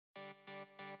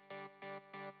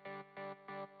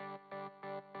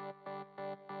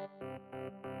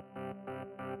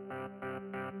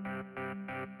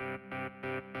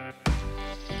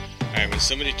Alright, when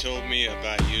somebody told me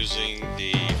about using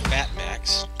the Fat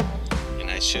Max,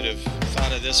 and I should have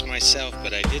thought of this myself,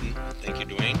 but I didn't. Thank you,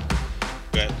 Duane.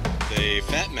 But the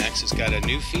Fat Max has got a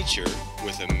new feature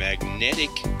with a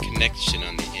magnetic connection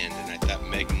on the end, and I thought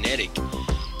magnetic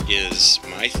is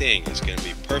my thing. It's going to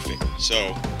be perfect.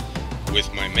 So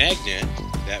with my magnet,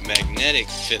 that magnetic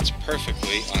fits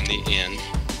perfectly on the end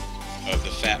of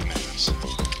the Fat Max.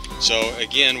 So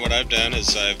again, what I've done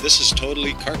is this is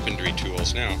totally carpentry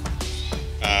tools now.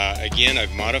 Again,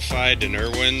 I've modified an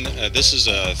Irwin. This is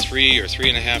a 3 or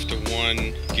 3.5 to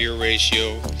 1 gear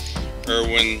ratio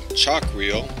Irwin chalk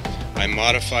reel. I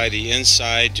modify the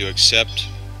inside to accept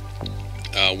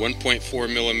 1.4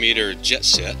 millimeter jet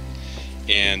set,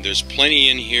 and there's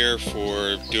plenty in here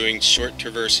for doing short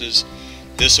traverses.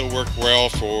 This will work well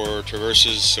for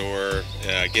traverses or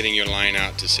getting your line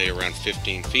out to say around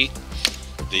 15 feet.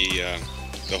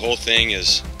 The whole thing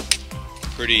is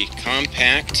pretty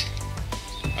compact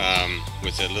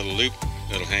with a little loop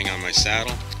that'll hang on my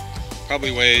saddle.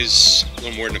 Probably weighs a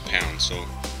little more than a pound, so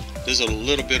there's a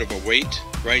little bit of a weight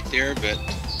right there, but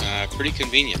pretty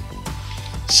convenient.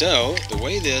 So the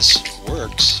way this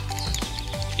works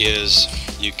is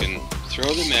you can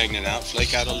throw the magnet out,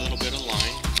 flake out a little bit of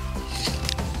line,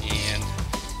 and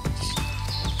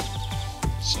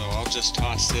so I'll just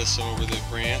toss this over the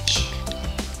branch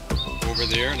over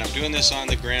there, and I'm doing this on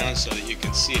the ground so that you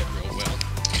can see it real well.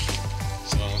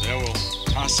 So then we'll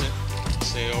toss it,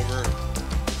 say over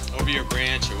your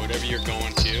branch or whatever you're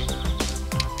going to,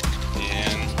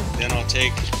 and then I'll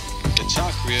take the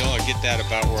chalk reel, I'll get that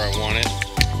about where I want it,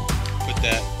 put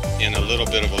that in a little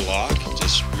bit of a lock,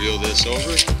 just reel this over,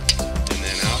 and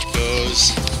then out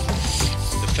goes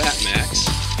the Fat Max.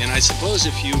 And I suppose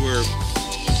if you were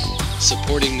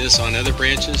supporting this on other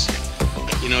branches,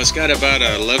 you know, it's got about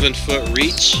an 11-foot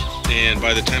reach, and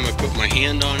by the time I put my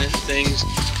hand on it,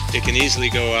 it can easily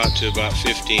go out to about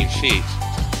 15 feet.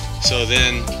 So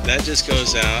then that just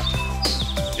goes out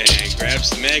and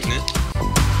grabs the magnet,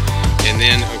 and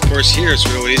then of course here it's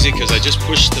real easy because I just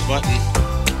push the button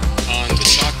on the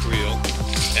chalk reel,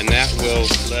 and that will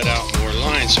let out more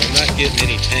line, so I'm not getting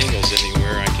any tangles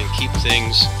anywhere. I can keep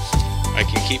things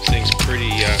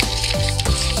pretty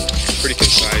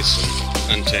concise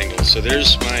and untangled. So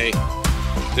there's my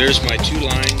 2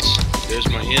 lines, there's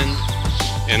my end,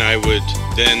 and I would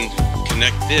then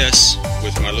connect this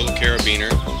with my little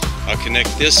carabiner. I'll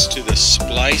connect this to the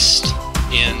spliced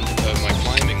end of my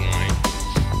climbing line.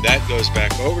 That goes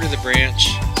back over to the branch,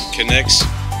 connects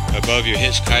above your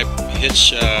hitch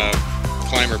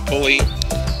climber pulley,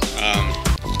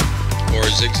 or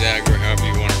zigzag, or however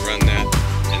you want to run that.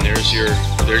 And there's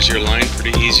your line,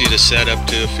 pretty easy to set up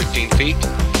to 15 feet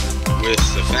with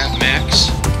the Fat Max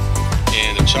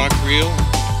and a chalk reel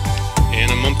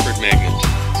and a Mumford magnet.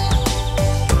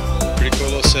 Pretty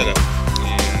cool little setup,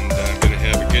 and I'm going to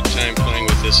have a good time playing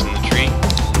with this in the tree.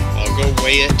 I'll go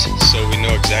weigh it so we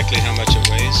know exactly how much it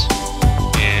weighs,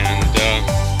 and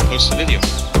post the video.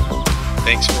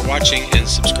 Thanks for watching and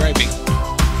subscribing.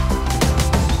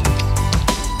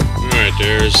 Alright,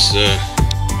 there's the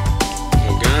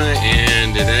guy,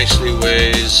 and it actually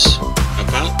weighs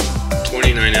about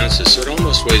 29 ounces, so it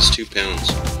almost weighs 2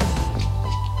 pounds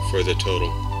for the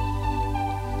total.